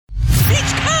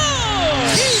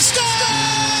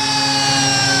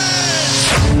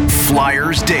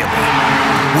Flyers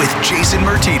Daily with Jason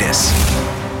Martinez.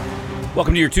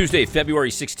 Welcome to your Tuesday, February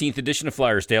 16th edition of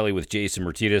Flyers Daily with Jason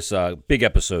Martinez. Big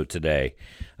episode today.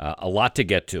 A lot to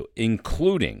get to,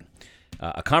 including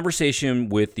a conversation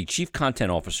with the Chief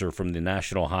Content Officer from the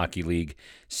National Hockey League,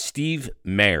 Steve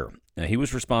Mayer. Now, he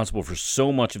was responsible for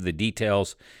so much of the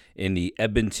details in the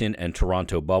Edmonton and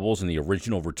Toronto bubbles and the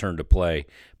original return to play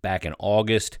back in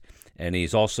August. And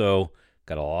he's also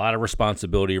got a lot of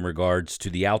responsibility in regards to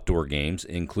the outdoor games,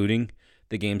 including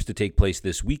the games to take place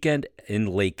this weekend in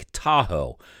Lake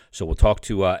Tahoe. So we'll talk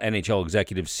to NHL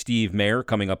executive Steve Mayer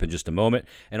coming up in just a moment.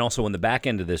 And also on the back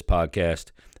end of this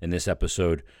podcast, in this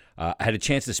episode, I had a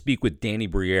chance to speak with Danny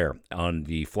Briere on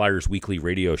the Flyers Weekly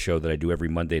radio show that I do every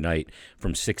Monday night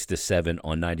from 6 to 7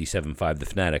 on 97.5 The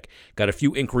Fanatic. Got a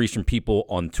few inquiries from people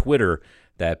on Twitter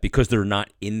that because they're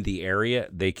not in the area,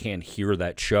 they can't hear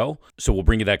that show. So we'll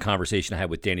bring you that conversation I had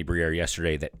with Danny Briere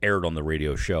yesterday that aired on the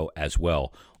radio show as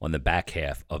well on the back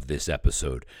half of this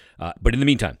episode. But in the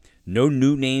meantime, no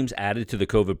new names added to the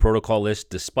COVID protocol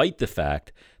list, despite the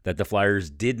fact that the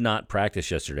Flyers did not practice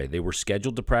yesterday. They were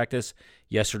scheduled to practice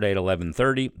yesterday at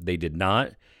 11:30. They did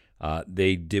not.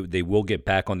 They will get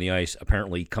back on the ice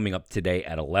apparently coming up today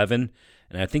at 11.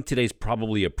 And I think today's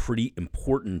probably a pretty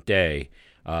important day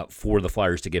for the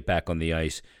Flyers to get back on the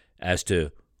ice as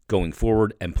to going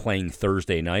forward and playing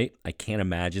Thursday night. I can't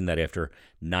imagine that after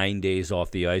 9 days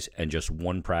off the ice and just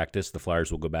one practice, the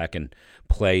Flyers will go back and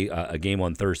play a game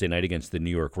on Thursday night against the New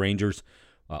York Rangers.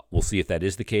 We'll see if that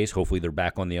is the case. Hopefully they're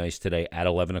back on the ice today at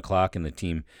 11 o'clock and the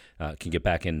team can get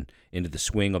back into the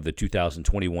swing of the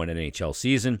 2021 NHL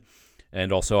season.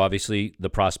 And also, obviously, the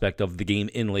prospect of the game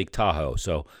in Lake Tahoe.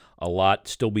 So a lot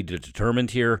still be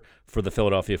determined here for the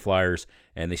Philadelphia Flyers,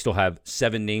 and they still have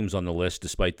 7 names on the list,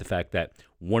 despite the fact that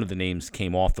one of the names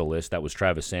came off the list. That was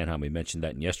Travis Sanheim. We mentioned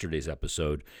that in yesterday's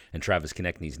episode, and Travis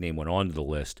Konecny's name went onto the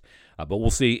list. But we'll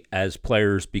see as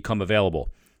players become available.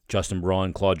 Justin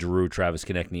Braun, Claude Giroux, Travis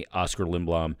Konecny, Oscar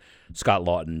Lindblom, Scott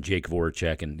Laughton, Jake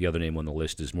Voracek, and the other name on the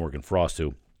list is Morgan Frost,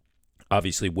 who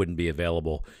obviously wouldn't be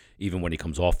available even when he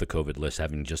comes off the COVID list,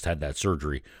 having just had that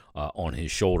surgery on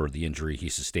his shoulder, the injury he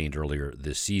sustained earlier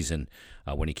this season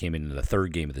when he came into the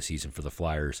third game of the season for the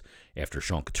Flyers after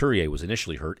Sean Couturier was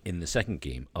initially hurt in the second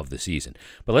game of the season.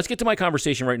 But let's get to my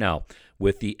conversation right now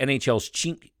with the NHL's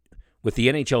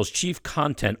Chief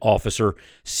Content Officer,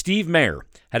 Steve Mayer.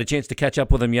 Had a chance to catch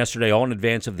up with him yesterday, all in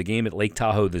advance of the game at Lake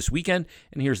Tahoe this weekend,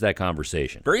 and here's that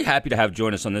conversation. Very happy to have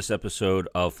join us on this episode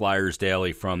of Flyers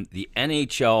Daily from the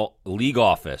NHL League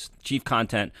Office. Chief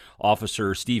Content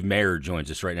Officer Steve Mayer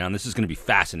joins us right now, and this is going to be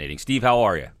fascinating. Steve, how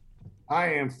are you?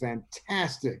 I am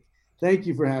fantastic. Thank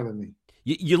you for having me.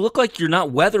 You look like you're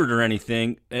not weathered or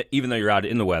anything, even though you're out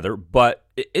in the weather, but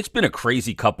it's been a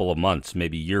crazy couple of months,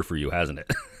 maybe a year for you, hasn't it?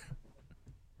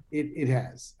 It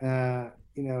has.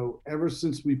 Ever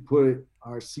since we put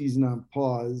our season on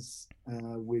pause,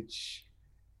 which,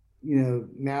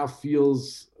 now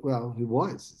feels,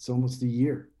 it's almost a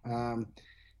year.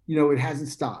 It hasn't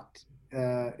stopped.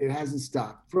 It hasn't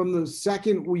stopped. From the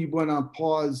second we went on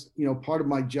pause, part of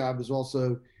my job is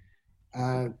also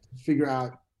figure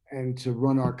out and to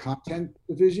run our content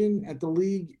division at the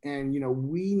league. And,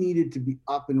 we needed to be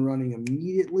up and running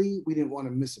immediately. We didn't want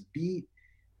to miss a beat.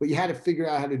 But you had to figure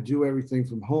out how to do everything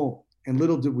from home. And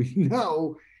little did we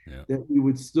know that we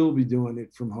would still be doing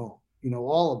it from home,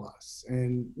 all of us.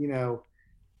 And,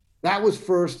 that was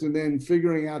first, and then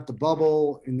figuring out the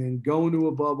bubble and then going to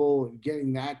a bubble and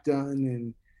getting that done.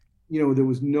 And, there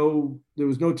was no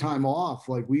time off.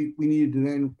 Like we needed to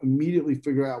then immediately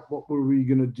figure out what were we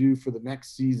going to do for the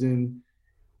next season.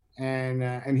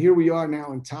 And here we are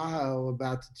now in Tahoe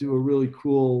about to do a really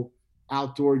cool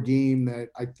outdoor game that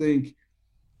I think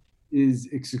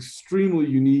it's extremely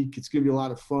unique. It's going to be a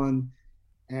lot of fun,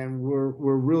 and we're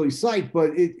really psyched.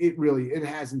 But it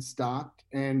hasn't stopped,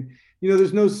 and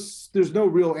there's no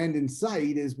real end in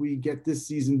sight as we get this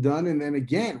season done, and then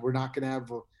again we're not going to have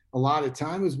a lot of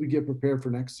time as we get prepared for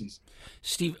next season.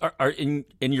 Steve, are in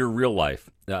your real life,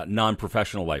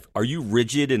 non-professional life, are you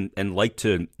rigid and like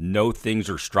to know things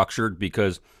are structured?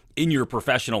 Because in your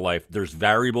professional life, there's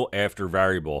variable after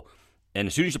variable, and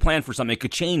as soon as you plan for something, it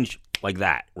could change like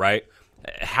that, right?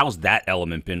 How's that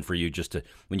element been for you, just to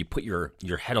when you put your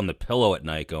head on the pillow at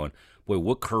night going, boy,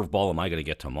 what curveball am I going to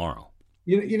get tomorrow?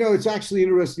 It's actually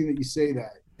interesting that you say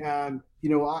that.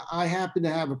 I happen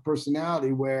to have a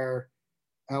personality where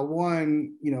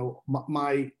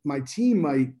my team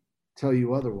might tell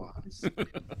you otherwise,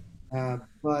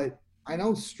 but I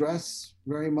don't stress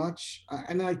very much.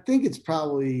 And I think it's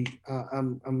probably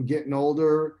I'm getting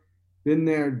older, been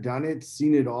there, done it,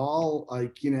 seen it all,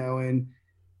 and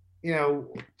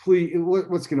please,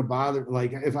 what's going to bother?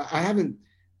 Like, if I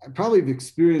probably have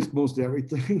experienced most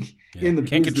everything in the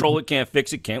can't business. control it, can't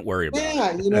fix it, can't worry about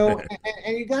it.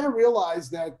 And you got to realize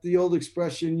that the old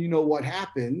expression, what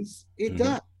happens, it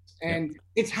does. And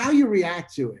it's how you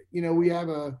react to it. We have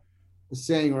a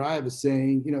saying, or I have a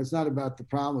saying, it's not about the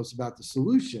problem, it's about the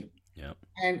solution. Yeah.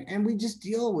 And we just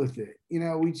deal with it.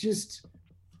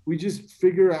 We just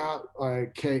figure out,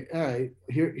 okay, all right,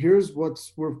 here's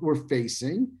what's we're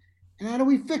facing, and how do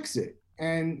we fix it?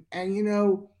 And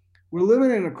we're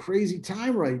living in a crazy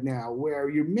time right now where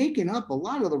you're making up a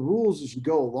lot of the rules as you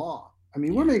go along. I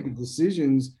mean, we're making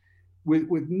decisions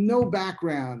with no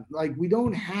background. Like, we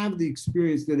don't have the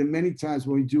experience that in many times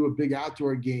when we do a big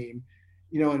outdoor game,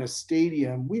 in a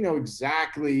stadium, we know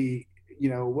exactly,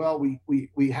 well,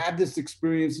 we had this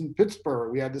experience in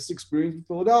Pittsburgh, we had this experience in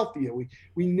Philadelphia,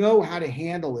 we know how to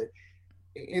handle it.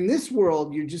 In this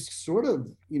world, you're just sort of,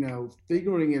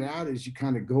 figuring it out as you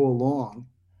kind of go along.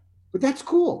 But that's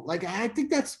cool. Like, I think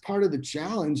that's part of the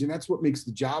challenge, and that's what makes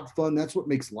the job fun. That's what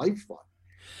makes life fun.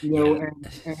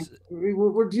 And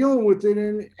we're dealing with it,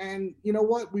 and you know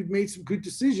what? We've made some good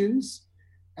decisions.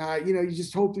 You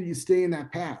just hope that you stay in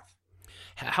that path.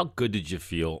 How good did you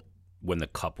feel when the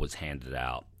cup was handed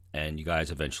out and you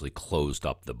guys eventually closed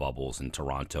up the bubbles in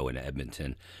Toronto and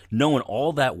Edmonton, knowing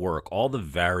all that work, all the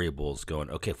variables going,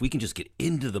 okay, if we can just get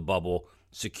into the bubble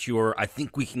secure, I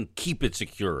think we can keep it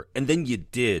secure. And then you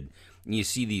did, and you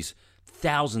see these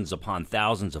thousands upon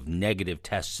thousands of negative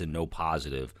tests and no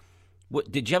positive.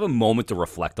 Did you have a moment to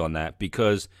reflect on that?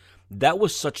 Because that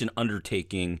was such an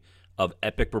undertaking of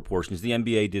epic proportions. The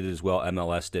NBA did it as well.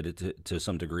 MLS did it to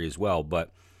some degree as well.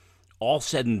 But all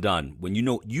said and done, when you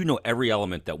know every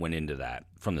element that went into that,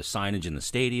 from the signage in the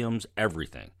stadiums,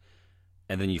 everything.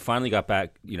 And then you finally got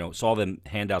back, saw them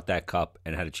hand out that cup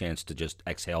and had a chance to just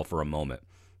exhale for a moment.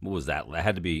 What was that? That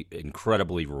had to be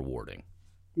incredibly rewarding.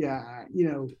 Yeah,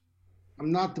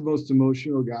 I'm not the most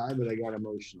emotional guy, but I got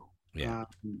emotional. Yeah.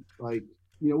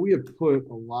 We have put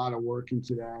a lot of work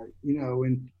into that,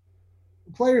 and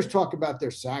players talk about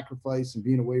their sacrifice and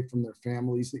being away from their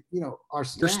families. Our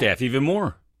staff, your staff even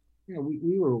more.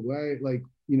 We were away.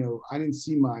 I didn't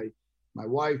see my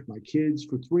wife, my kids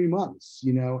for 3 months.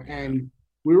 And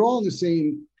we were all in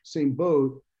the same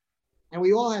boat, and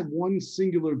we all had one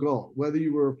singular goal, whether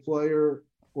you were a player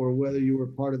or whether you were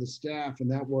part of the staff,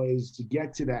 and that was to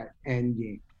get to that end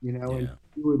game. And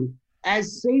do it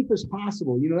as safe as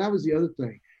possible. That was the other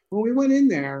thing. When we went in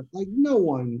there, no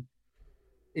one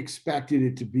expected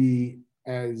it to be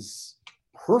as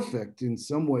perfect in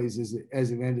some ways as it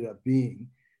ended up being,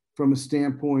 from a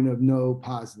standpoint of no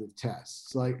positive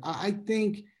tests. I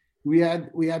think we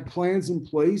had plans in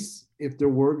place if there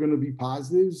were going to be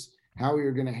positives, how we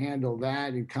were going to handle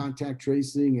that and contact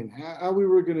tracing, and how we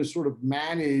were going to sort of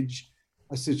manage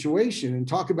a situation, and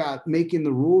talk about making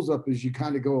the rules up as you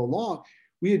kind of go along.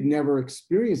 We had never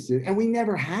experienced it, and we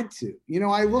never had to.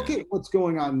 I look at what's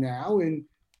going on now, and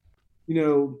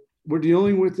we're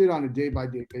dealing with it on a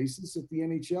day-by-day basis at the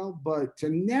NHL, but to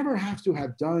never have to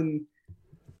have done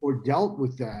or dealt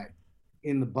with that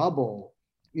in the bubble,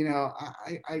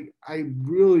 I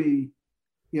really,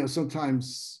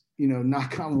 sometimes,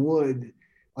 knock on wood,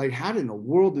 how in the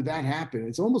world did that happen?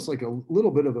 It's almost like a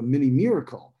little bit of a mini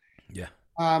miracle. Yeah.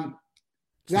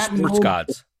 That sports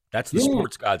gods. That's the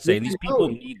sports gods saying these people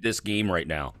need this game right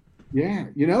now. Yeah,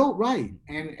 right.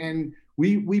 And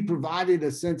we provided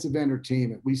a sense of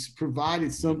entertainment. We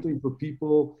provided something for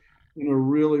people in a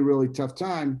really, really tough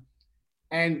time.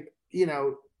 And,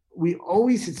 we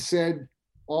always had said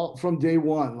all from day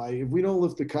one, if we don't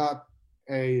lift the cup,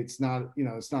 it's not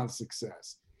a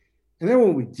success. And then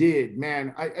when we did,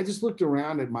 man, I just looked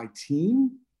around at my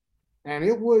team, and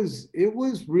it was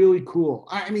really cool.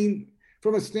 I mean,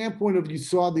 from a standpoint of, you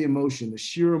saw the emotion, the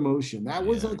sheer emotion, that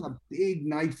was like a big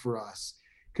night for us,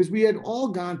 because we had all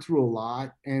gone through a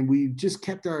lot, and we just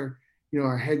kept our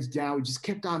heads down. We just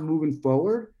kept on moving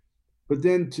forward. But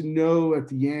then to know at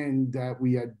the end that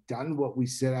we had done what we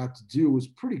set out to do was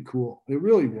pretty cool. It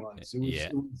really was.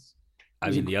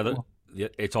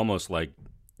 It's almost like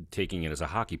taking it as a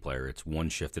hockey player. It's one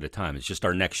shift at a time. It's just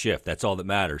our next shift. That's all that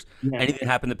matters. Yeah. Anything that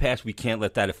happened in the past, we can't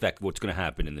let that affect what's going to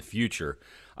happen in the future.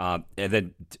 And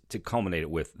then to culminate it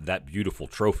with that beautiful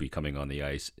trophy coming on the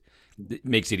ice, it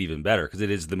makes it even better, because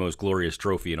it is the most glorious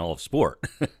trophy in all of sport.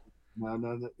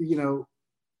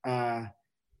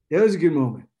 It was a good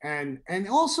moment. And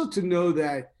also to know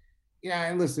that,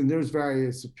 and listen, there's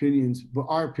various opinions, but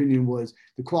our opinion was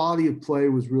the quality of play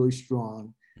was really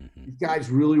strong. Mm-hmm. These guys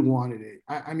really wanted it.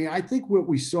 I mean, I think what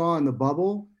we saw in the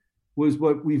bubble was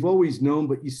what we've always known,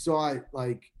 but you saw it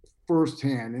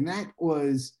firsthand. And that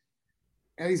was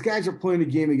and these guys are playing the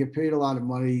game. They get paid a lot of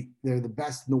money. They're the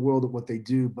best in the world at what they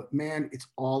do. But man, it's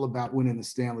all about winning the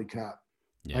Stanley Cup.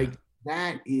 Yeah. Like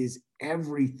that is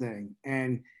everything.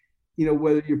 And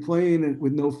whether you're playing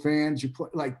with no fans,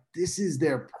 like this is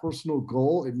their personal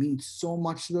goal. It means so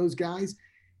much to those guys.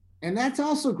 And that's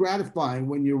also gratifying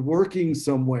when you're working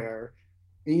somewhere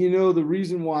and the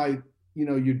reason why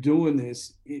you're doing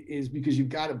this is because you've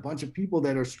got a bunch of people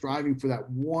that are striving for that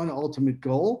one ultimate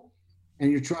goal,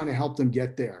 and you're trying to help them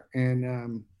get there.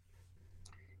 And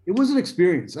it was an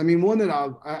experience. I mean, one that I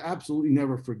absolutely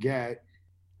never forget.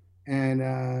 And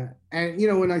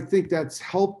and I think that's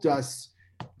helped us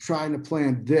trying to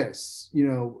plan this.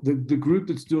 The group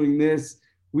that's doing this,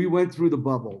 we went through the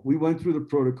bubble. We went through the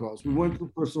protocols. We went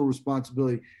through personal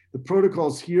responsibility. The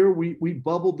protocols here, we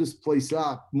bubbled this place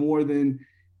up more than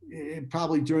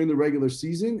probably during the regular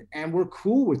season, and we're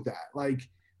cool with that. Like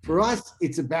for us,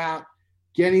 it's about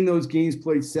getting those games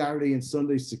played Saturday and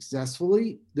Sunday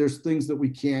successfully. There's things that we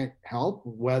can't help,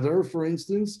 weather, for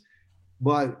instance,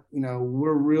 but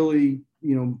we're really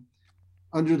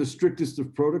under the strictest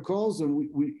of protocols, and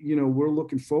we're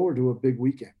looking forward to a big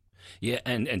weekend. Yeah,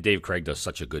 and Dave Craig does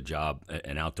such a good job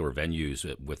in outdoor venues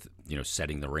with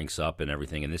setting the rinks up and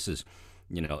everything. And this is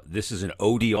an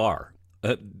ODR,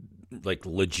 like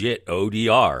legit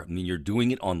ODR. I mean, you're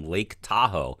doing it on Lake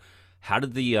Tahoe. How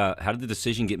did the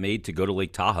decision get made to go to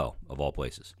Lake Tahoe of all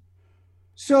places?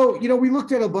 So we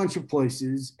looked at a bunch of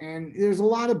places, and there's a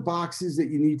lot of boxes that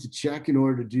you need to check in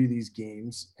order to do these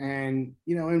games. And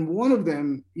and one of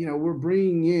them, we're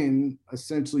bringing in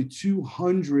essentially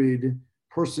 200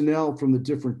 personnel from the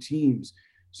different teams.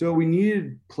 So we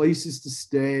needed places to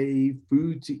stay,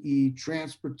 food to eat,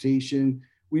 transportation.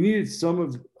 We needed some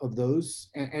of those.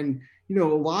 And a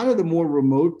lot of the more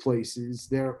remote places,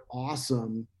 they're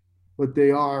awesome, but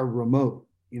they are remote,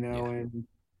 Yeah.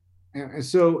 and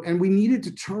so we needed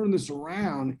to turn this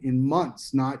around in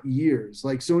months, not years.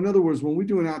 Like, so in other words, when we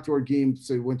do an outdoor game,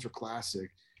 say Winter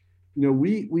Classic,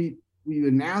 we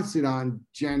announced it on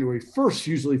January 1st,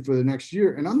 usually for the next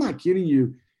year. And I'm not kidding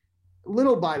you,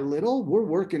 little by little, we're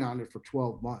working on it for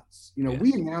 12 months. Yeah.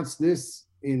 We announced this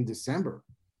in December,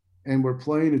 and we're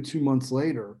playing it 2 months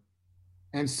later.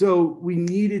 And so we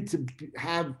needed to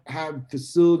have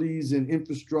facilities and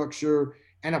infrastructure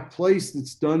and a place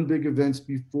that's done big events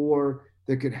before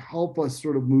that could help us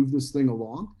sort of move this thing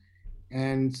along.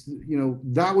 And,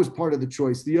 that was part of the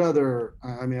choice. The other,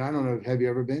 I mean, I don't know, have you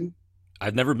ever been?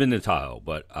 I've never been to Tahoe,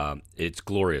 but it's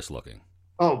glorious looking.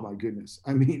 Oh my goodness.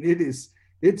 I mean,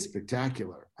 it's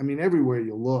spectacular. I mean, everywhere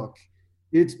you look,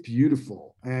 it's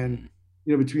beautiful. And,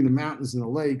 between the mountains and the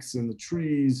lakes and the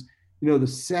trees, the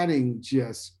setting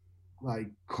just like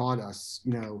caught us,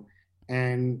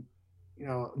 and,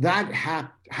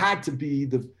 that had to be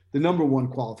the number one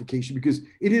qualification, because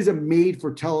it is a made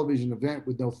for television event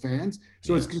with no fans.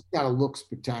 So It's just got to look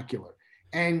spectacular.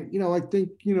 And, I think,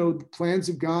 the plans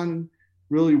have gone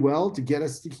really well to get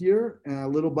us to here.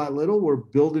 Little by little, we're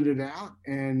building it out.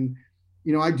 And,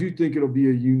 I do think it'll be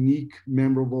a unique,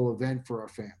 memorable event for our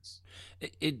fans.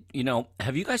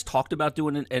 Have you guys talked about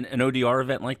doing an ODR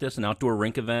event like this, an outdoor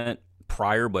rink event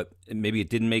prior, but maybe it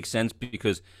didn't make sense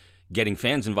because getting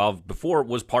fans involved before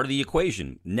was part of the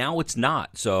equation. Now it's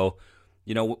not. So,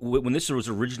 when this was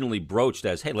originally broached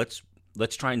as, hey, let's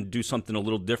try and do something a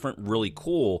little different, really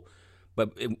cool,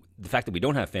 but the fact that we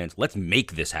don't have fans, let's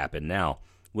make this happen now.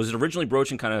 Was it originally broached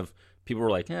and kind of people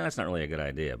were like, that's not really a good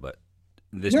idea, but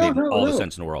this made all the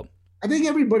sense in the world? I think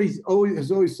everybody has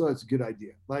always thought it's a good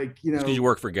idea. Like, because you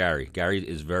work for Gary.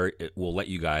 Gary will let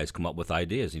you guys come up with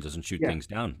ideas. He doesn't shoot things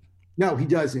down. No, he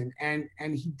doesn't. And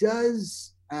he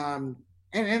does. And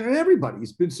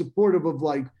everybody's been supportive of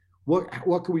like, what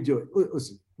can we do?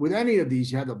 Listen, with any of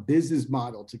these, you have a business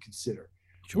model to consider.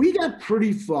 Sure. We got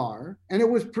pretty far, and it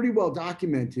was pretty well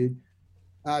documented.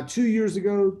 2 years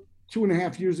ago,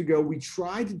 2.5 years ago, we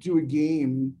tried to do a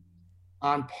game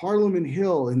on Parliament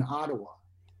Hill in Ottawa.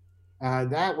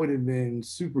 That would have been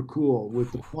super cool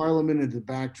with the Parliament at the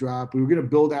backdrop. We were going to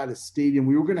build out a stadium.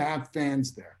 We were going to have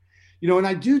fans there. And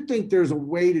I do think there's a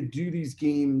way to do these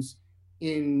games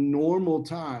in normal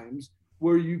times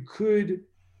where you could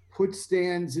put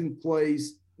stands in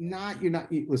place.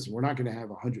 Listen, we're not going to have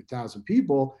 100,000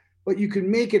 people, but you can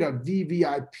make it a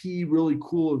VVIP, really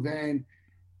cool event,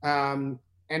 and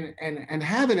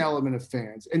have an element of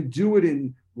fans and do it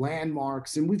in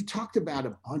landmarks. And we've talked about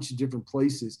a bunch of different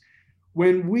places.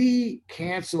 When we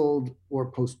canceled or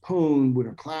postponed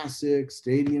Winter Classic,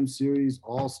 Stadium Series,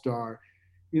 All-Star,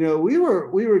 we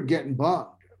were getting bummed.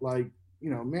 Like,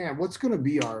 man, what's going to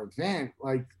be our event?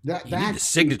 Like that the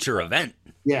signature event.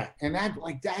 Yeah. And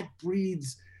that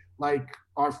breeds like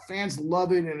our fans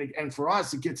love it, and for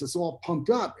us, it gets us all pumped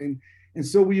up, and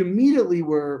so we immediately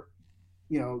were,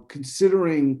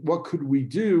 considering what could we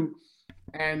do,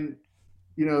 and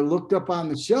looked up on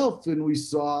the shelf and we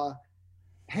saw,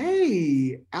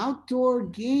 hey, outdoor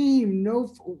game,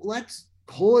 no, let's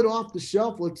pull it off the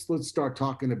shelf. Let's start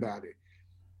talking about it,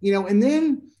 and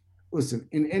then listen,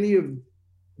 in any of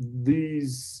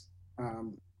these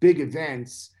big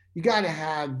events, you got to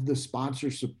have the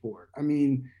sponsor support. I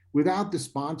mean, without the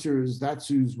sponsors, that's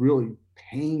who's really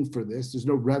paying for this. There's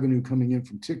no revenue coming in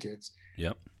from tickets.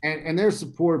 Yep. And their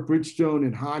support, Bridgestone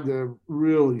and Honda,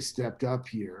 really stepped up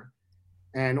here.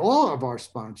 And all of our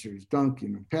sponsors,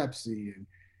 Dunkin' and Pepsi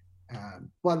and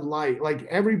Bud Light, like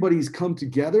everybody's come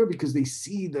together because they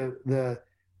see the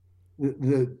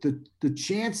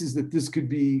chances that this could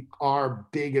be our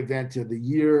big event of the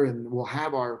year, and we'll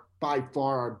have by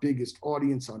far our biggest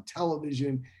audience on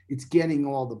television. It's getting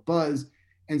all the buzz.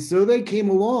 And so they came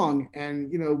along,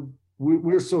 and,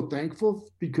 we're so thankful,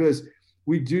 because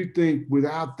we do think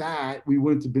without that, we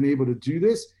wouldn't have been able to do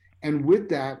this. And with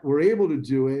that, we're able to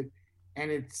do it.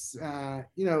 And it's,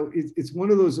 it's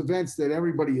one of those events that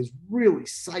everybody is really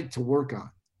psyched to work on.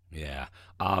 Yeah.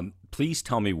 Please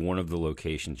tell me one of the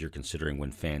locations you're considering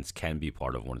when fans can be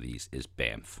part of one of these is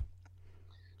Banff.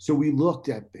 So we looked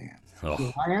at Banff. Oh,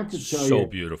 so I have to tell you. So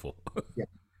beautiful. Yeah.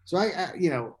 So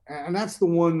and that's the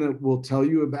one that we'll tell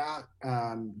you about,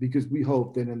 because we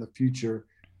hope that in the future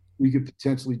we could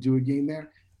potentially do a game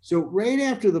there. So right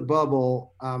after the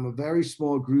bubble, a very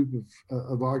small group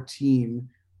of our team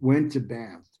went to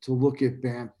Banff to look at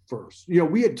Banff first.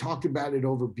 We had talked about it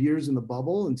over beers in the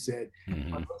bubble and said,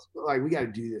 we got to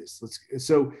do this.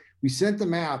 So we sent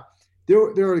them out.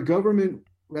 There are government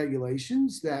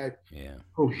regulations that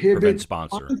prohibit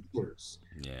sponsors.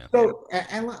 Yeah. So,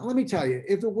 and let me tell you,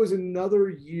 if it was another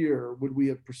year, would we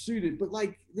have pursued it? But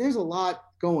there's a lot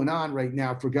going on right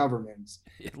now for governments.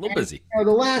 A little busy. The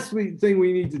last thing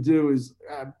we need to do is,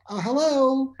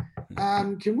 hello,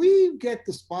 can we get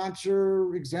the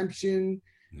sponsor exemption?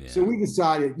 Yeah. So we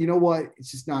decided, you know what?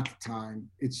 It's just not the time.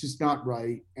 It's just not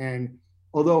right. And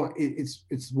although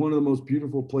it's one of the most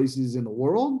beautiful places in the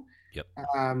world, yep.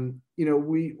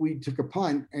 We took a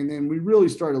punt, and then we really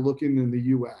started looking in the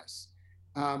U.S.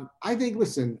 I think,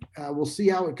 listen, we'll see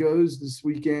how it goes this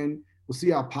weekend. We'll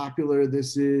see how popular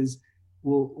this is.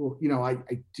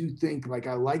 I do think,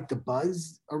 I like the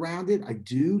buzz around it. I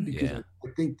do, because I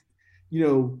think,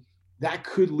 that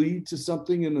could lead to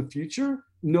something in the future.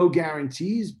 No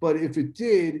guarantees, but if it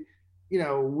did,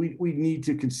 we need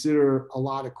to consider a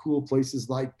lot of cool places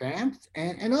like Banff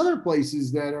and other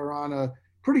places that are on a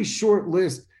pretty short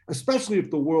list, especially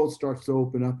if the world starts to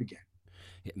open up again.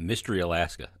 Mystery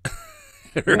Alaska.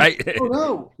 Right?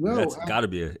 No. That's got to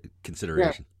be a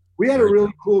consideration. Yeah. We had a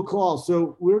really cool call.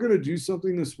 So we're going to do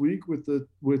something this week with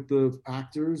the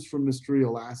actors from Mystery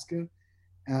Alaska.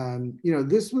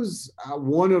 This was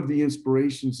one of the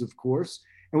inspirations, of course,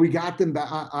 and we got them back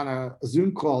on a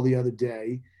Zoom call the other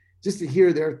day just to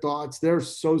hear their thoughts. They're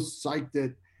so psyched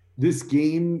that this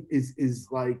game is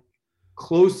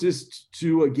closest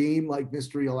to a game like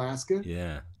Mystery Alaska.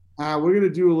 Yeah. We're going to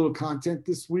do a little content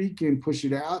this week and push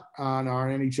it out on our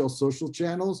NHL social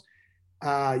channels.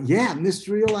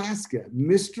 Mystery Alaska,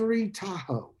 Mystery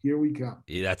Tahoe. Here we come.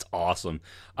 Yeah, that's awesome.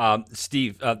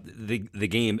 Steve, the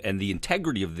game and the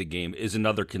integrity of the game is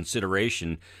another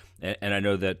consideration. And I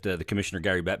know that the Commissioner,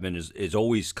 Gary Bettman, is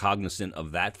always cognizant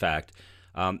of that fact.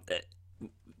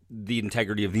 The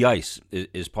integrity of the ice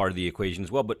is part of the equation as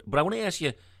well. But I want to ask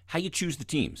you how you choose the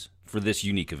teams for this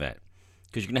unique event.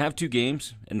 Because you're going to have two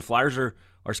games, and the Flyers are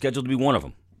scheduled to be one of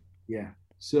them. Yeah.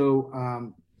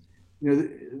 So,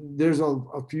 there's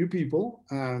a few people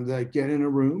that get in a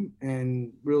room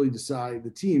and really decide the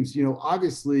teams.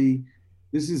 Obviously,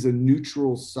 this is a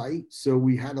neutral site, so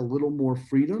we had a little more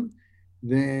freedom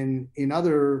than in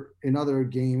other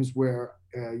games where,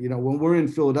 when we're in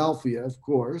Philadelphia, of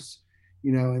course,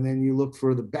 and then you look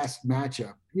for the best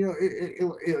matchup.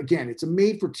 Again, it's a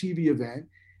made-for-TV event.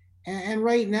 And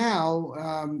right now,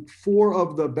 4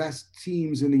 of the best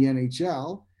teams in the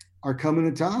NHL are coming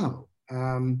to Tahoe.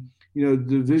 The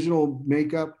divisional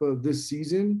makeup of this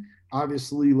season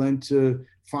obviously lent to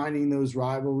finding those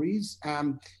rivalries.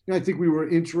 I think we were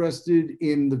interested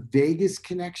in the Vegas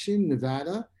connection,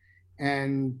 Nevada,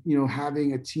 and,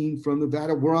 having a team from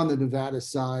Nevada. We're on the Nevada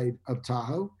side of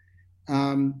Tahoe.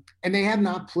 And they have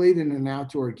not played in an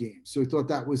outdoor game. So we thought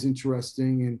that was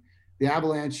interesting. And the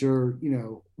Avalanche are,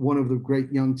 one of the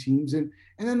great young teams. And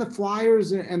then the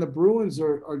Flyers and the Bruins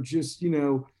are just,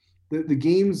 the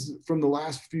games from the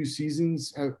last few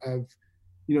seasons have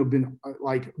been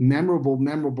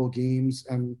memorable games.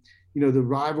 the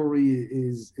rivalry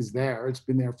is there. It's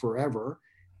been there forever.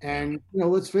 And,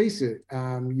 let's face it,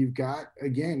 you've got,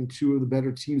 again, two of the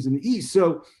better teams in the East.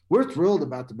 So we're thrilled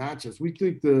about the matchups. We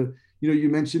think you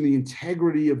mentioned the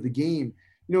integrity of the game.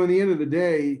 In the end of the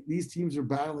day, these teams are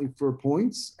battling for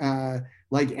points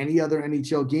like any other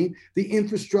NHL game. The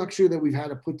infrastructure that we've had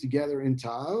to put together in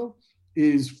Tahoe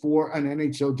is for an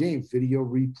NHL game, video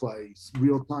replays,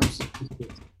 real-time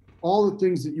statistics, all the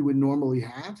things that you would normally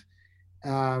have.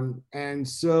 And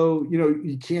so,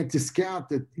 you can't discount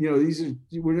that,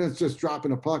 we're not just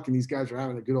dropping a puck and these guys are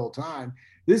having a good old time.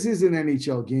 This is an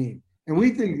NHL game. And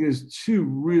we think there's two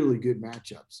really good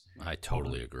matchups. I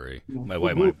totally agree. My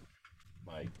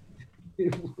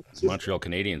Montreal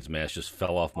Canadiens mask just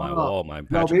fell off my wall. My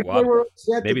Patrick Waugh.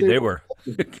 Maybe they were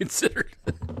considered.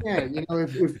 Yeah,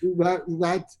 if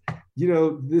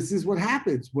this is what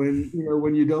happens when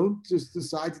you don't just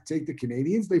decide to take the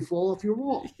Canadiens, they fall off your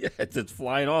wall. Yeah, it's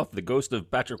flying off. The ghost of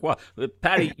Patrick Waugh.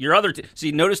 Patty, your other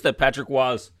notice that Patrick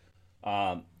Waugh's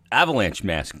Avalanche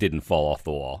mask didn't fall off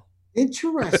the wall.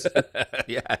 Interesting.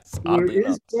 Yes, there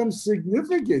is some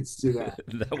significance to that.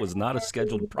 That was not a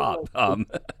scheduled prop.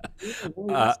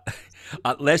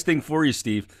 Last thing for you,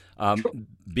 Steve.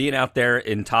 Being out there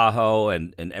in Tahoe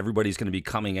and everybody's going to be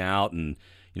coming out and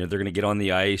they're going to get on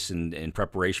the ice and in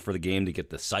preparation for the game to get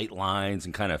the sight lines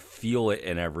and kind of feel it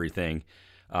and everything.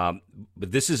 But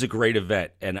this is a great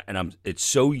event and it's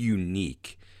so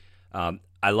unique.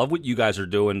 I love what you guys are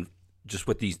doing just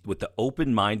with the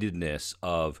open-mindedness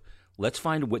of let's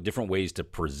find different ways to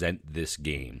present this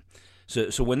game.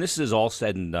 So when this is all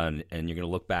said and done, and you're going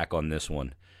to look back on this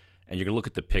one, and you're going to look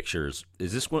at the pictures,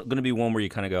 is this going to be one where you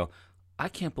kind of go, I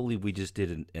can't believe we just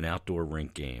did an outdoor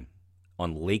rink game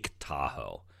on Lake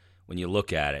Tahoe? When you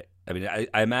look at it, I mean,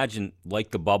 I imagine like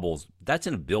the bubbles, that's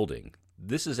in a building.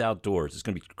 This is outdoors. It's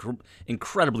going to be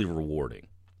incredibly rewarding.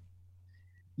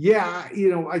 Yeah,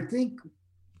 I think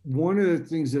one of the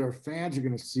things that our fans are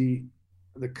going to see,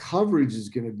 the coverage is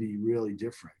going to be really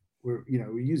different. We're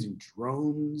using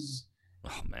drones,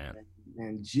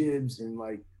 and jibs, and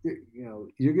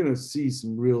you're going to see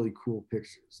some really cool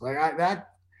pictures like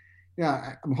that.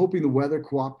 Yeah, I'm hoping the weather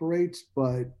cooperates,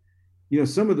 but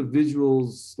some of the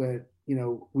visuals that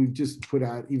we've just put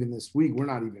out even this week, we're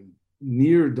not even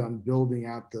near done building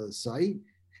out the site.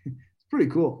 It's pretty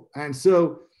cool, and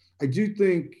so I do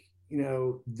think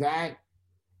that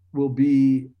will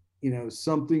be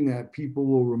something that people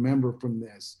will remember from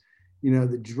this.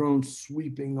 The drone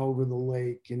sweeping over the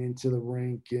lake and into the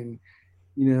rink, and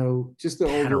just the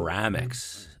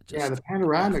panoramics. The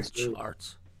panoramics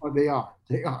charts. Oh, they are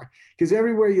because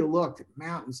everywhere you look, the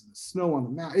mountains and the snow on the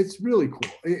mountain, it's really cool.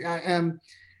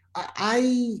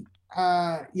 I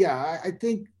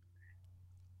think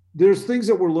there's things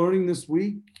that we're learning this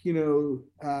week. The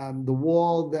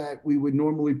wall that we would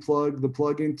normally plug the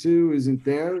plug into isn't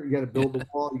there. You got to build the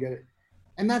wall.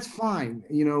 And that's fine.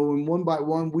 And one by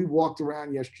one, we walked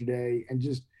around yesterday and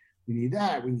just, we need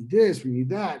that, we need this, we need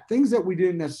that. Things that we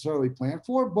didn't necessarily plan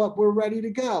for, but we're ready to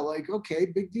go. Like, okay,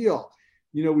 big deal.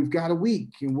 We've got a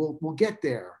week and we'll get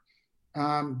there.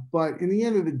 But in the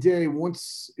end of the day,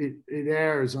 once it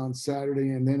airs on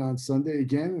Saturday and then on Sunday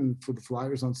again, and for the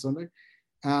Flyers on Sunday,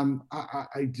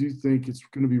 I do think it's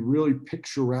going to be really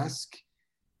picturesque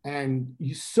and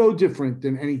so different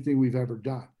than anything we've ever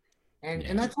done.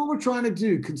 And that's what we're trying to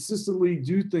do, consistently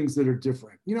do things that are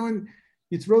different. And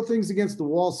you throw things against the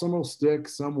wall, some will stick,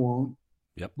 some won't.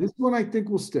 Yep. This one I think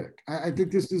will stick. I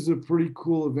think this is a pretty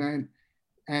cool event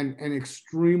and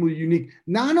extremely unique,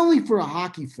 not only for a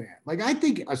hockey fan. Like, I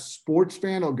think a sports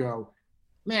fan will go,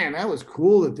 man, that was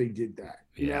cool that they did that.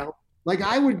 You know? Like,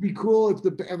 I would be cool if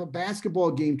a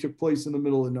basketball game took place in the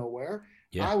middle of nowhere.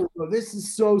 Yeah. I would go, this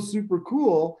is so super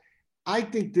cool. I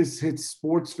think this hits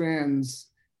sports fans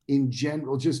in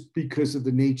general, just because of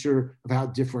the nature of how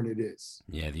different it is.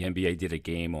 Yeah, the NBA did a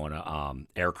game on a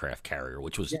aircraft carrier,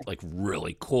 which was like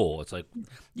really cool. It's like,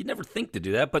 you'd never think to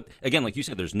do that, but again, like you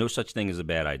said, there's no such thing as a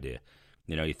bad idea.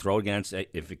 You throw it against,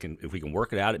 if we can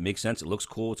work it out, it makes sense, it looks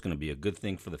cool, it's going to be a good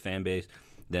thing for the fan base,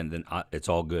 then it's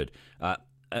all good.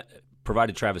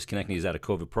 Provided Travis Konecny is out of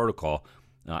COVID protocol,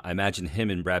 I imagine him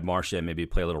and Brad Marchand maybe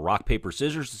play a little rock, paper,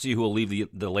 scissors to see who will leave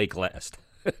the lake last.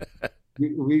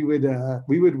 We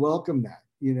would welcome that,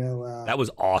 that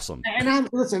was awesome. And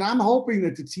I'm hoping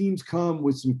that the teams come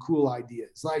with some cool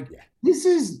ideas. This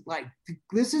is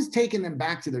taking them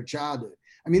back to their childhood.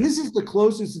 I mean, this is the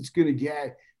closest it's going to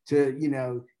get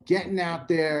to, getting out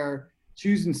there,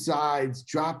 choosing sides,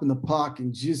 dropping the puck,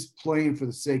 and just playing for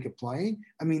the sake of playing.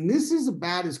 I mean, this is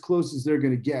about as close as they're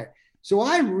going to get. So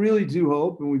I really do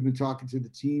hope, and we've been talking to the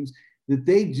teams, that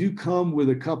they do come with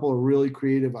a couple of really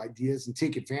creative ideas and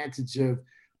take advantage of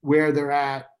where they're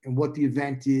at and what the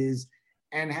event is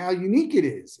and how unique it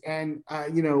is. And,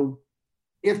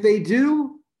 if they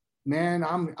do, man,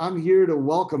 I'm here to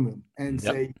welcome them and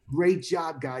say, great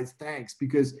job, guys. Thanks.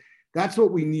 Because that's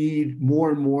what we need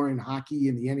more and more in hockey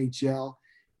in the NHL.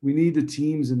 We need the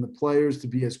teams and the players to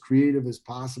be as creative as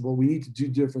possible. We need to do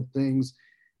different things.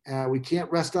 We can't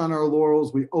rest on our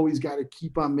laurels. We always got to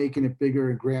keep on making it bigger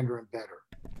and grander and better.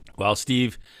 Well,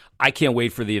 Steve, I can't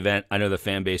wait for the event. I know the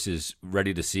fan base is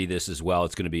ready to see this as well.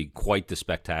 It's going to be quite the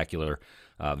spectacular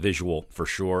visual for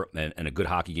sure, and a good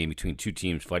hockey game between two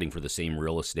teams fighting for the same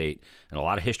real estate, and a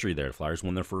lot of history there. The Flyers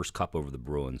won their first cup over the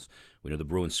Bruins. We know the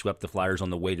Bruins swept the Flyers on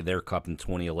the way to their cup in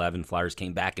 2011. Flyers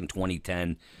came back in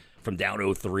 2010 from down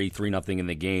 0-3, 3-0 in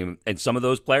the game. And some of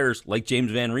those players, like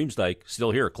James Van Riemsdyk, still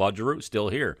here. Claude Giroux, still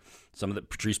here. Some of the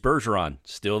Patrice Bergeron,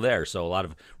 still there. So a lot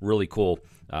of really cool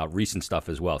recent stuff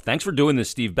as well. Thanks for doing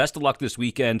this, Steve. Best of luck this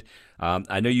weekend.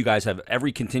 I know you guys have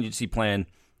every contingency plan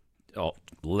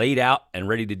laid out and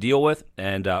ready to deal with,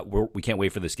 and we can't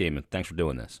wait for this game. And thanks for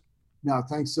doing this. No,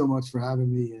 thanks so much for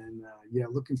having me. And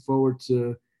looking forward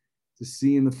to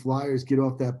seeing the Flyers get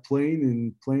off that plane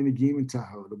and playing a game in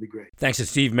Tahoe. It'll be great. Thanks to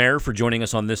Steve Mayer for joining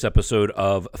us on this episode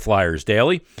of Flyers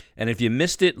Daily. And if you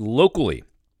missed it locally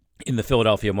in the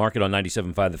Philadelphia market on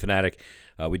 97.5 The Fanatic,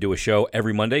 we do a show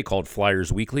every Monday called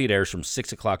Flyers Weekly. It airs from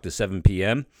 6 o'clock to 7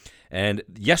 p.m. And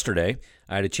yesterday,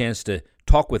 I had a chance to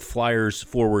talk with Flyers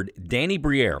forward Danny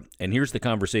Briere. And here's the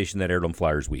conversation that aired on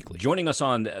Flyers Weekly. Joining us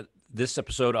on this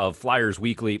episode of Flyers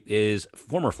Weekly is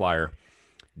former Flyer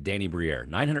Danny Briere.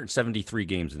 973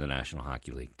 games in the National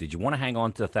Hockey League. Did you want to hang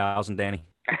on to 1,000, Danny?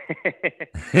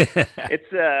 It's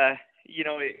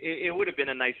it would have been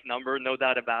a nice number, no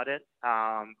doubt about it.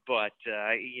 But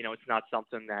it's not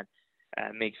something that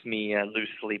makes me lose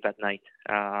sleep at night.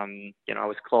 I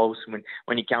was close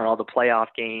when you count all the playoff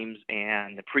games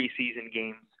and the preseason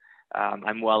games.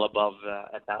 I'm well above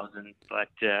 1,000, but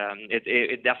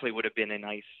it definitely would have been a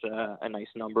nice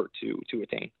number to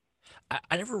attain.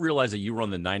 I never realized that you were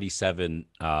on the 97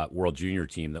 World Junior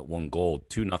team that won gold,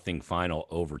 2-0 final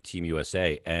over Team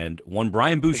USA, and won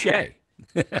Brian Boucher.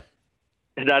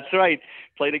 That's right.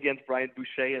 Played against Brian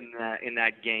Boucher in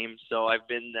that game, so I've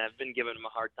been giving him a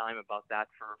hard time about that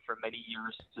for many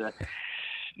years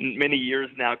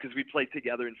now, because we played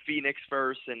together in Phoenix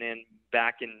first and then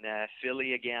back in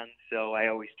Philly again. So I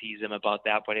always tease him about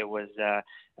that. But it was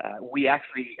we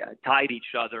actually tied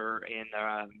each other in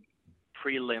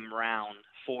prelim round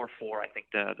 4-4, I think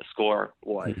the score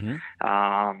was. Mm-hmm.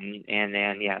 And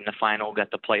then in the final got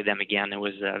to play them again. It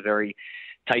was a very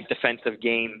tight defensive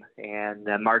game, and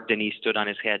Mark Denis stood on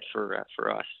his head for us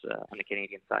on the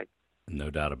Canadian side. No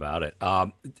doubt about it.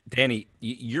 Danny,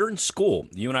 you're in school.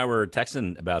 You and I were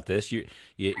texting about this. You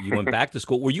went back to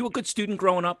school. Were you a good student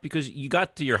growing up? Because you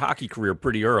got to your hockey career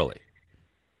pretty early.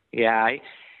 Yeah,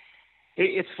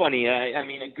 it's funny. I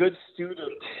mean, a good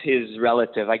student is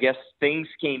relative. I guess things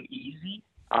came easy,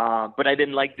 but I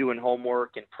didn't like doing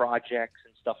homework and projects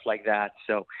and stuff like that.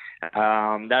 So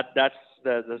that's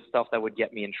the stuff that would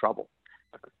get me in trouble.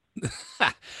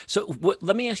 So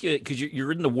let me ask you, because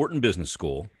you're in the Wharton Business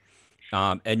School,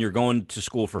 and you're going to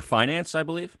school for finance, I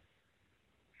believe?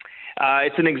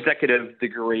 It's an executive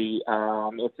degree.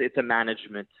 It's a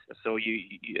management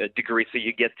a degree, so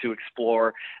you get to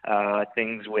explore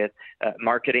things with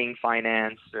marketing,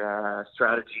 finance,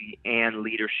 strategy, and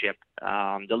leadership.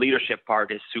 The leadership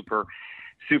part is super,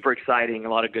 super exciting. A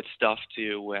lot of good stuff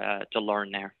to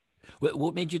learn there.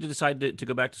 What made you decide to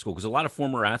go back to school? Because a lot of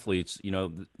former athletes,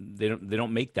 they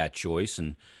don't make that choice,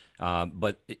 and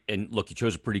look, you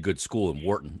chose a pretty good school in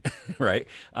Wharton, right?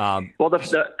 Well,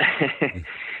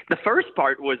 the first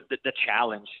part was the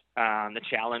challenge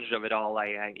of it all.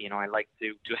 I like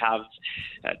to have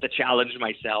to challenge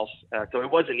myself. So it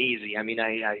wasn't easy. I mean,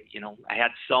 I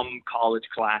had some college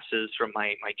classes from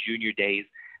my junior days.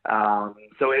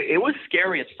 So it was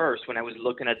scary at first when I was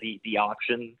looking at the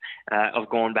option of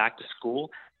going back to school.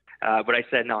 But I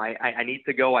said, no, I need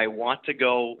to go. I want to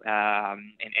go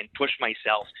and push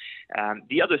myself.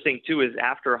 The other thing, too, is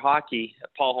after hockey,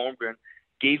 Paul Holmgren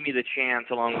gave me the chance,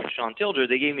 along with Sean Tilger,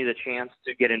 they gave me the chance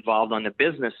to get involved on the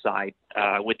business side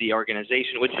with the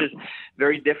organization, which is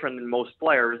very different than most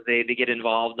players. They get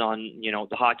involved on,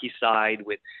 the hockey side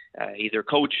with either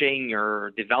coaching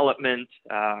or development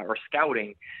or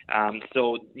scouting.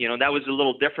 So, that was a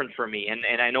little different for me.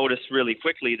 And I noticed really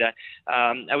quickly that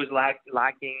I was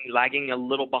lagging a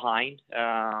little behind,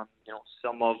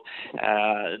 some of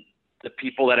the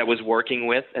people that I was working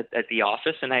with at the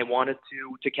office, and I wanted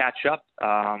to catch up.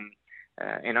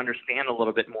 and understand a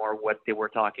little bit more what they were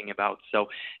talking about. So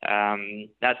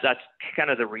that's kind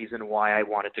of the reason why I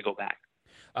wanted to go back.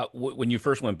 When you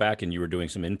first went back and you were doing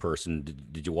some in-person,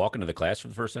 did you walk into the class for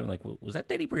the first time? Like, was that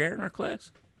Danny Briere in our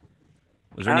class?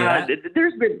 Was there any of that?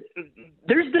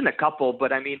 There's been a couple,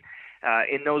 but I mean,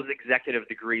 in those executive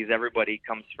degrees, everybody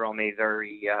comes from a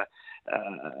very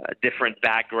different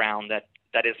background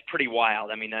that is pretty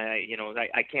wild. I mean,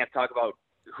 I can't talk about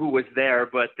who was there,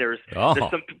 but there's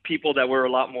some people that were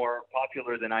a lot more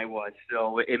popular than I was,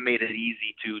 so it made it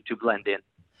easy to blend in.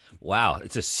 Wow,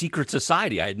 it's a secret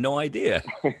society. I had no idea.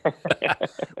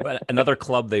 But another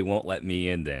club they won't let me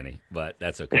in, Danny, but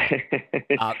that's okay.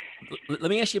 Let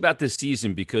me ask you about this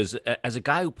season, because as a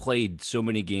guy who played so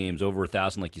many games, over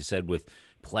 1,000, like you said, with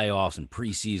playoffs and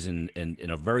preseason and in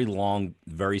a very long,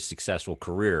 very successful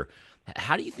career,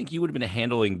 how do you think you would have been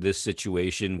handling this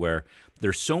situation where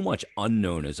there's so much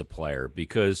unknown as a player?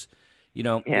 Because,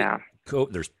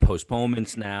 there's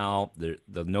postponements now, the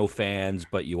no fans,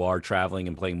 but you are traveling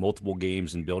and playing multiple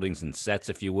games and buildings and sets,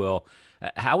 if you will.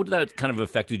 How would that kind of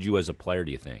affected you as a player,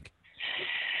 do you think?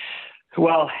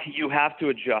 Well, you have to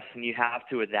adjust and you have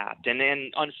to adapt. And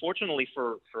then, unfortunately,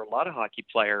 for a lot of hockey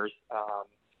players,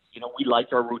 we like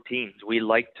our routines. We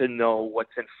like to know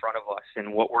what's in front of us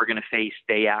and what we're going to face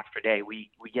day after day. We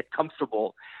get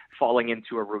comfortable falling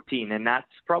into a routine, and that's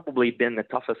probably been the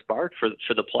toughest part for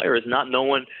the players, not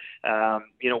knowing,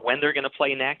 when they're going to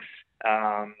play next,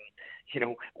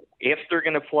 if they're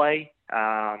going to play,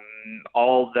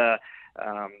 all the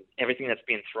everything that's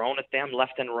being thrown at them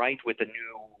left and right with the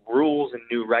new rules and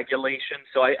new regulations.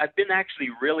 So I've been actually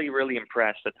really, really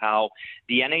impressed at how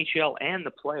the NHL and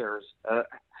the players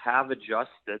have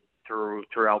adjusted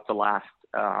throughout the last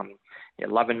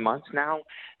 11 months now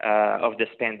of this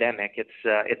pandemic.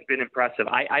 It's been impressive.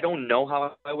 I don't know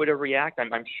how I would have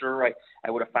reacted. I'm sure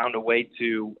I would have found a way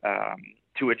to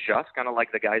adjust, kind of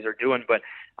like the guys are doing. But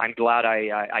I'm glad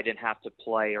I didn't have to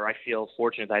play, or I feel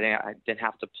fortunate that I didn't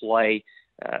have to play,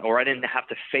 or I didn't have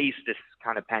to face this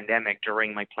kind of pandemic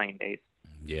during my playing days.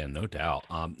 Yeah, no doubt.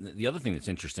 The other thing that's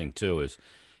interesting too is,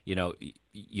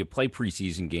 you play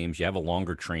preseason games, you have a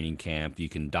longer training camp, you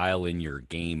can dial in your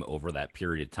game over that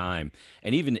period of time.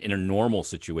 And even in a normal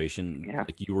situation,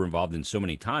 like you were involved in so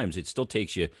many times, it still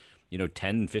takes you,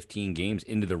 10, 15 games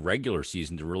into the regular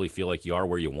season to really feel like you are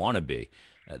where you want to be.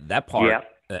 That part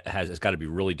has got to be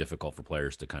really difficult for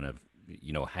players to kind of,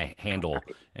 handle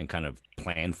and kind of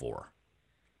plan for.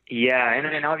 Yeah,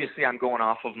 and obviously I'm going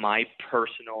off of my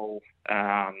personal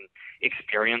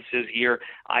experiences here.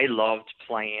 I loved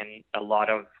playing a lot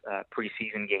of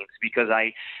preseason games because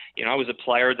I was a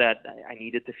player that I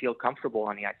needed to feel comfortable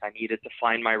on the ice. I needed to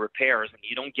find my repairs, and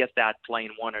you don't get that playing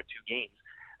one or two games.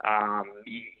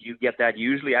 You get that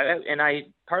usually.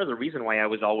 Part of the reason why I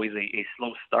was always a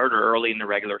slow starter early in the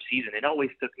regular season, it always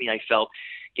took me, I felt,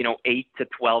 8 to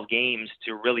 12 games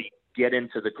to really get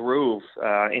into the groove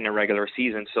in a regular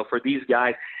season. So for these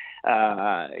guys,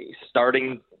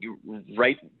 starting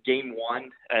right game one,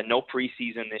 no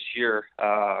preseason this year,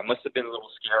 must have been a little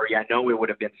scary. I know it would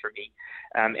have been for me.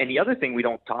 And the other thing we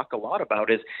don't talk a lot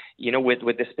about is,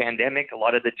 with this pandemic, a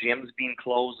lot of the gyms being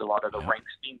closed, a lot of the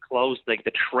rinks being closed, like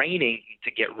the training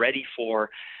to get ready for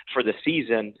the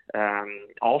season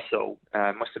also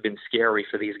must have been scary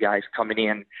for these guys coming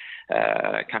in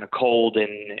kind of cold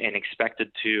and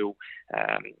expected to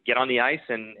get on the ice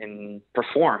and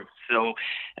perform. So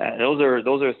those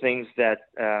are things that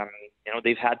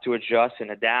they've had to adjust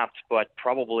and adapt, but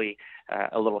probably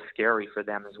a little scary for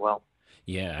them as well.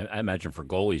 Yeah, I imagine for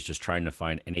goalies, just trying to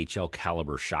find NHL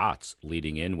caliber shots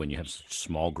leading in when you have such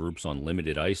small groups on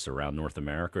limited ice around North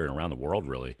America and around the world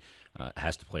really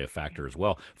has to play a factor as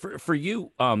well. For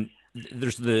you,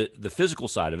 there's the physical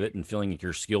side of it and feeling like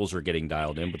your skills are getting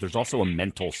dialed in, but there's also a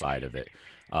mental side of it,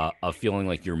 of feeling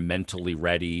like you're mentally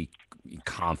ready,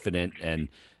 confident, and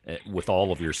with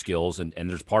all of your skills. And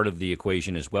there's part of the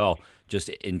equation as well, just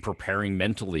in preparing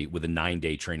mentally with a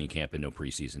 9-day training camp and no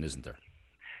preseason, isn't there?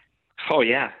 Oh,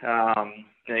 yeah. And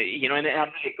I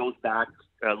think it goes back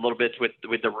a little bit with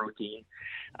the routine.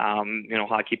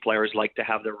 Hockey players like to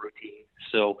have their routine.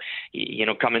 So,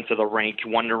 coming to the rink,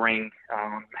 wondering,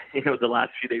 the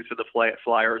last few days for the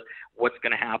Flyers, what's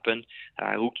going to happen,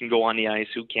 who can go on the ice,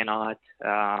 who cannot,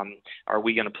 are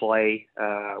we going to play,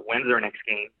 when's our next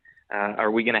game, are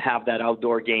we going to have that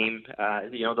outdoor game,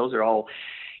 those are all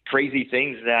crazy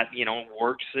things that,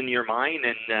 works in your mind,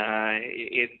 and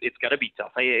it's got to be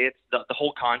tough. It's the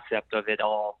whole concept of it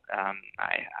all,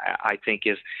 I think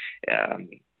is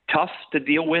tough to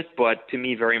deal with, but to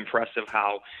me, very impressive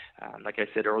how, like I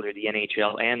said earlier, the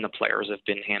NHL and the players have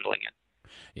been handling it.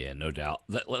 Yeah, no doubt.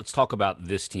 Let's talk about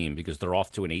this team because they're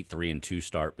off to an 8-3-2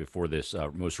 start before this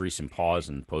most recent pause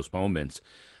and postponements.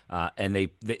 And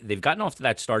they've gotten off to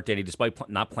that start, Danny, despite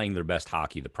not playing their best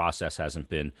hockey. The process hasn't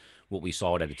been what we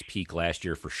saw it at its peak last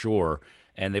year for sure.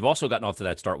 And they've also gotten off to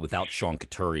that start without Sean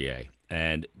Couturier.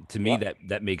 And to me,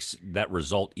 that makes that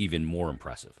result even more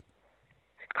impressive.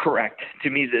 Correct. To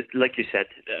me, like you said,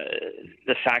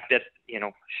 the fact that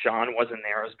Sean wasn't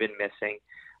there, has been missing.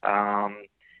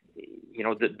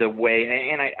 The way,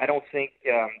 and I don't think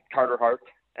Carter Hart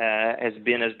has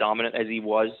been as dominant as he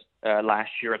was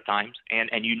last year at times, and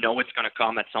it's going to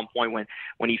come at some point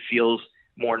when he feels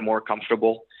more and more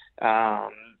comfortable.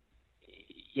 And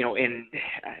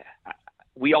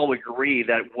we all agree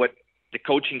that what the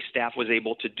coaching staff was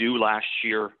able to do last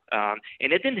year, and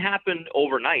it didn't happen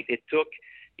overnight. It took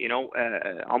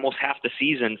almost half the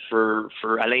season for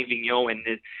Alain Vigneault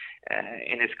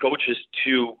and his coaches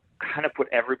to kind of put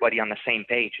everybody on the same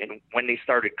page. And when they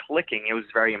started clicking, it was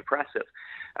very impressive.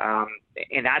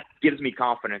 And that gives me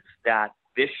confidence that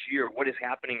this year, what is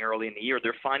happening early in the year,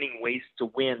 they're finding ways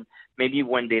to win, maybe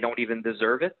when they don't even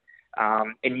deserve it.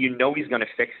 And he's going to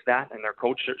fix that, and their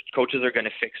coaches are going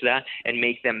to fix that and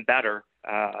make them better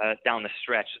down the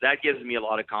stretch. So that gives me a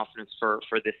lot of confidence for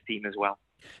this team as well.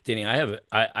 Danny, I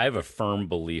have a firm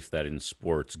belief that in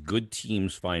sports, good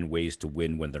teams find ways to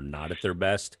win when they're not at their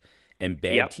best, and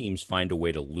bad teams find a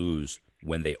way to lose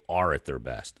when they are at their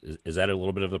best. Is that a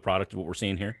little bit of the product of what we're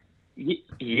seeing here?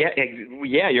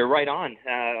 Yeah, you're right on.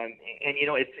 And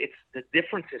it's the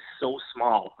difference is so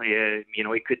small.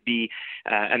 It could be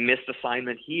a missed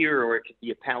assignment here, or it could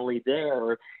be a penalty there,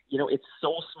 or it's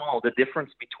so small. The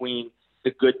difference between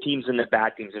the good teams and the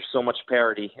bad teams. There's so much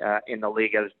parity in the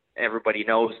league, as everybody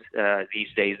knows these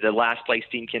days. The last place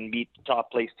team can beat the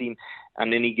top place team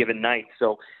on any given night.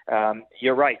 So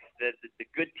you're right. The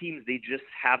good teams, they just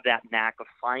have that knack of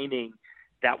finding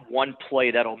that one play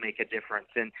that'll make a difference.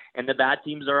 And the bad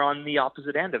teams are on the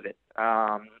opposite end of it.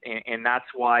 And that's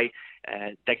why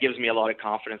that gives me a lot of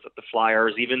confidence that the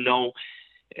Flyers, even though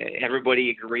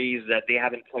everybody agrees that they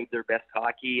haven't played their best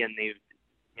hockey and they've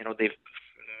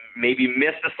maybe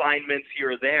missed assignments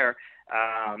here or there,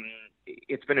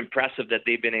 it's been impressive that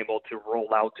they've been able to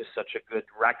roll out to such a good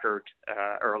record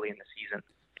early in the season.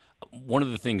 One of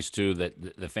the things, too,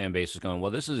 that the fan base is going, well,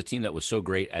 this is a team that was so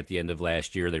great at the end of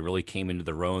last year. They really came into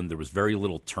their own. There was very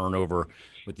little turnover,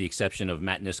 with the exception of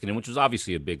Matt Niskanen, which was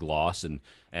obviously a big loss, and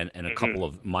a couple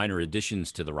of minor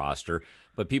additions to the roster.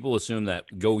 But people assume that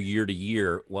go year to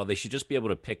year, well, they should just be able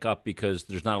to pick up because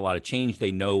there's not a lot of change.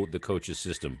 They know the coach's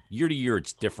system. Year to year,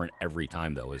 it's different every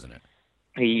time, though, isn't it?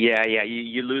 Yeah.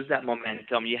 You lose that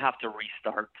momentum. You have to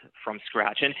restart from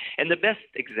scratch. And the best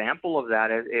example of that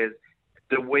is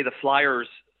the way the Flyers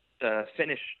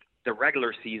finished the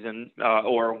regular season,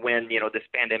 or when this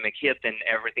pandemic hit and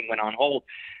everything went on hold.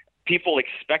 People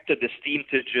expected this team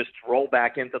to just roll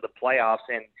back into the playoffs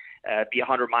and be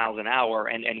 100 miles an hour,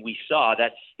 and we saw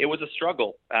that it was a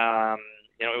struggle.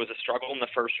 It was a struggle in the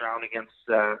first round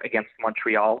against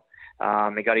Montreal.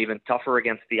 It got even tougher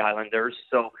against the Islanders.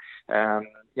 So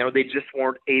they just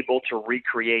weren't able to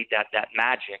recreate that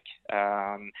magic.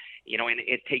 And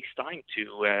it takes time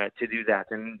to do that,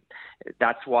 and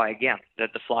that's why, again,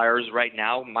 that the Flyers right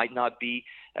now might not be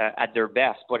at their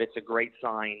best, but it's a great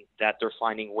sign that they're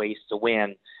finding ways to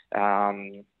win.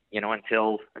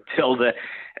 Until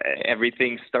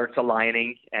everything starts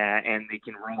aligning and they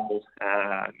can roll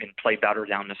and play better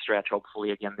down the stretch,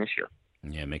 hopefully again this year.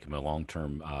 Yeah, make them a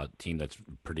long-term team that's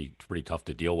pretty tough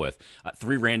to deal with.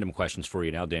 3 random questions for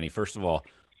you now, Danny. First of all,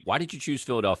 why did you choose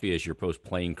Philadelphia as your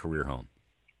post-playing career home?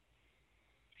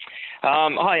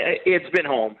 It's been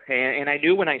home, and I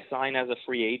knew when I signed as a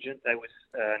free agent, I was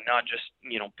not just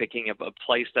picking a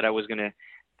place that I was going to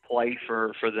play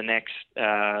for the next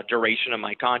duration of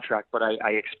my contract, but I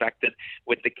expected,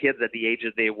 with the kids at the age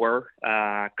that they were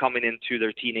coming into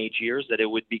their teenage years, that it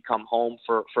would become home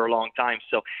for a long time.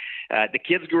 So the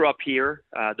kids grew up here,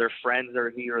 their friends are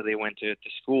here, they went to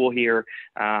school here,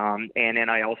 and then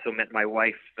I also met my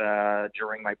wife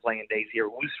during my playing days here,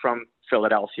 who's from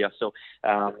Philadelphia. So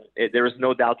there was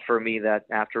no doubt for me that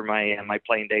after my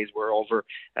playing days were over,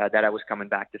 that I was coming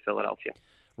back to Philadelphia.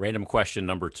 Random question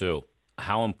number 2.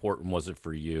 How important was it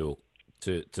for you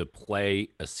to play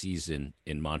a season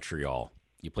in Montreal?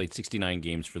 You played 69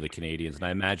 games for the Canadiens, and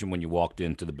I imagine when you walked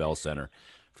into the Bell Center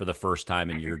for the first time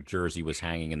and your jersey was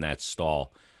hanging in that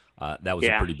stall, that was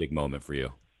a pretty big moment for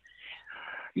you.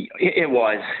 It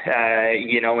was,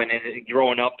 and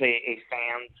growing up a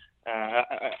fan,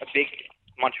 a big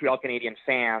Montreal Canadiens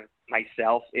fan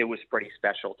myself, it was pretty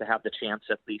special to have the chance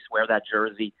at least wear that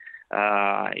jersey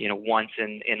once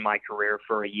in my career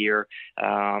for a year.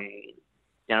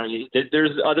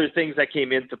 There's other things that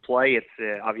came into play.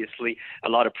 It's obviously a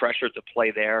lot of pressure to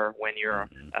play there when you're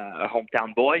a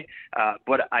hometown boy,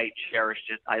 but I cherished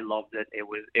it. I loved it. It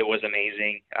was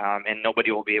amazing, and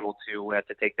nobody will be able to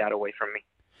take that away from me.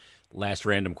 Last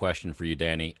random question for you,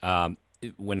 Danny.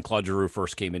 When Claude Giroux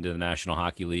first came into the National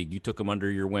Hockey League, you took him under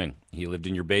your wing. He lived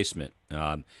in your basement.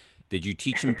 Did you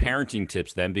teach him parenting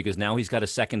tips then? Because now he's got a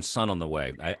second son on the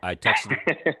way. I texted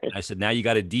him. I said, now you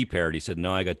got a D-parent. He said,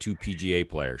 no, I got 2 PGA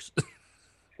players.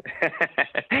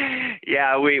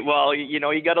 Yeah,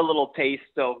 he got a little taste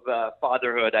of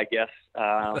fatherhood, I guess,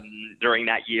 during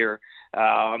that year.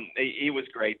 He was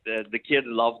great. The kids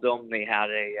loved him. They had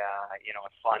a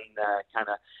fun kind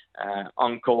of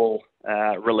uncle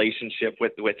relationship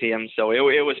with him. So it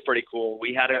was pretty cool.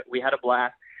 We had a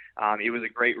blast. He was a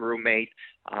great roommate.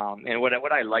 And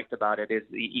what I liked about it is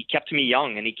he kept me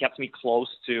young, and he kept me close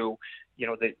to,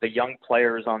 the young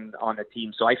players on the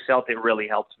team. So I felt it really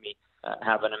helped me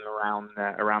having him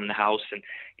around the house. And,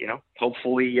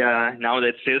 hopefully now that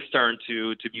it's his turn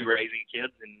to be raising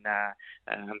kids, and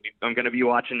I'm going to be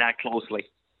watching that closely.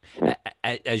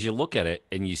 As you look at it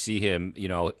and you see him,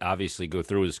 obviously go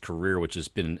through his career, which has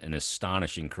been an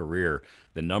astonishing career.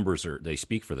 The numbers they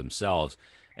speak for themselves.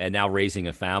 And now raising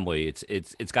a family,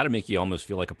 it's got to make you almost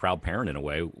feel like a proud parent in a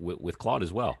way with Claude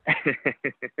as well.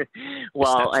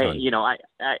 Well, I'm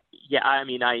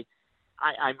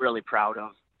really proud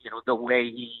of the way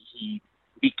he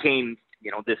became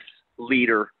this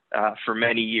leader for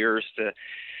many years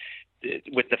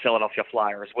with the Philadelphia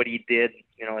Flyers. What he did,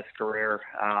 his career.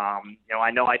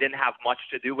 I know I didn't have much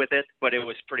to do with it, but it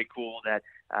was pretty cool that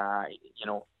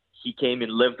he came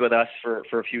and lived with us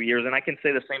for a few years, and I can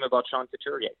say the same about Sean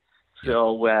Couturier.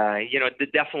 So,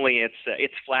 definitely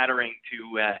it's flattering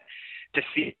to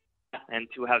see and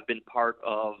to have been part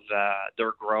of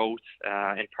their growth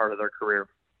and part of their career.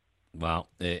 Well,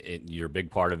 you're a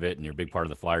big part of it, and you're a big part of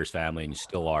the Flyers family, and you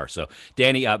still are. So,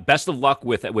 Danny, best of luck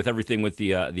with everything with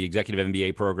the executive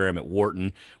MBA program at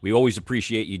Wharton. We always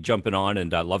appreciate you jumping on,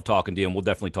 and love talking to you, and we'll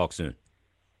definitely talk soon.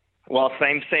 Well,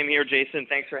 same here, Jason.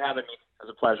 Thanks for having me. It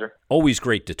was a pleasure. Always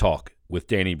great to talk with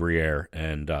Danny Briere,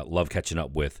 and love catching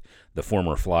up with the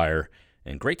former Flyer.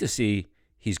 And great to see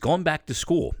he's gone back to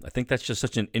school. I think that's just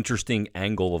such an interesting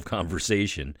angle of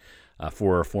conversation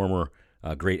for a former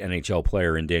great NHL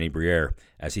player in Danny Briere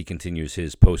as he continues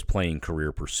his post-playing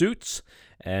career pursuits.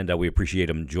 And we appreciate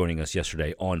him joining us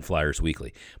yesterday on Flyers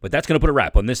Weekly. But that's going to put a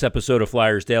wrap on this episode of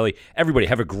Flyers Daily. Everybody,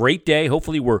 have a great day.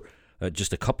 Hopefully we're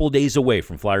just a couple days away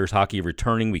from Flyers hockey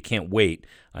returning. We can't wait.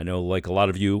 I know, like a lot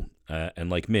of you and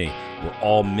like me, we're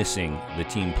all missing the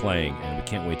team playing, and we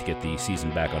can't wait to get the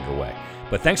season back underway.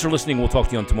 But thanks for listening. We'll talk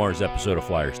to you on tomorrow's episode of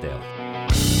Flyers Daily.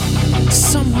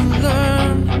 Someone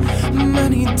learn,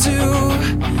 many do,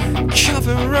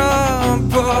 cover up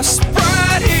or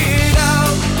spread it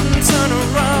out, turn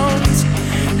around.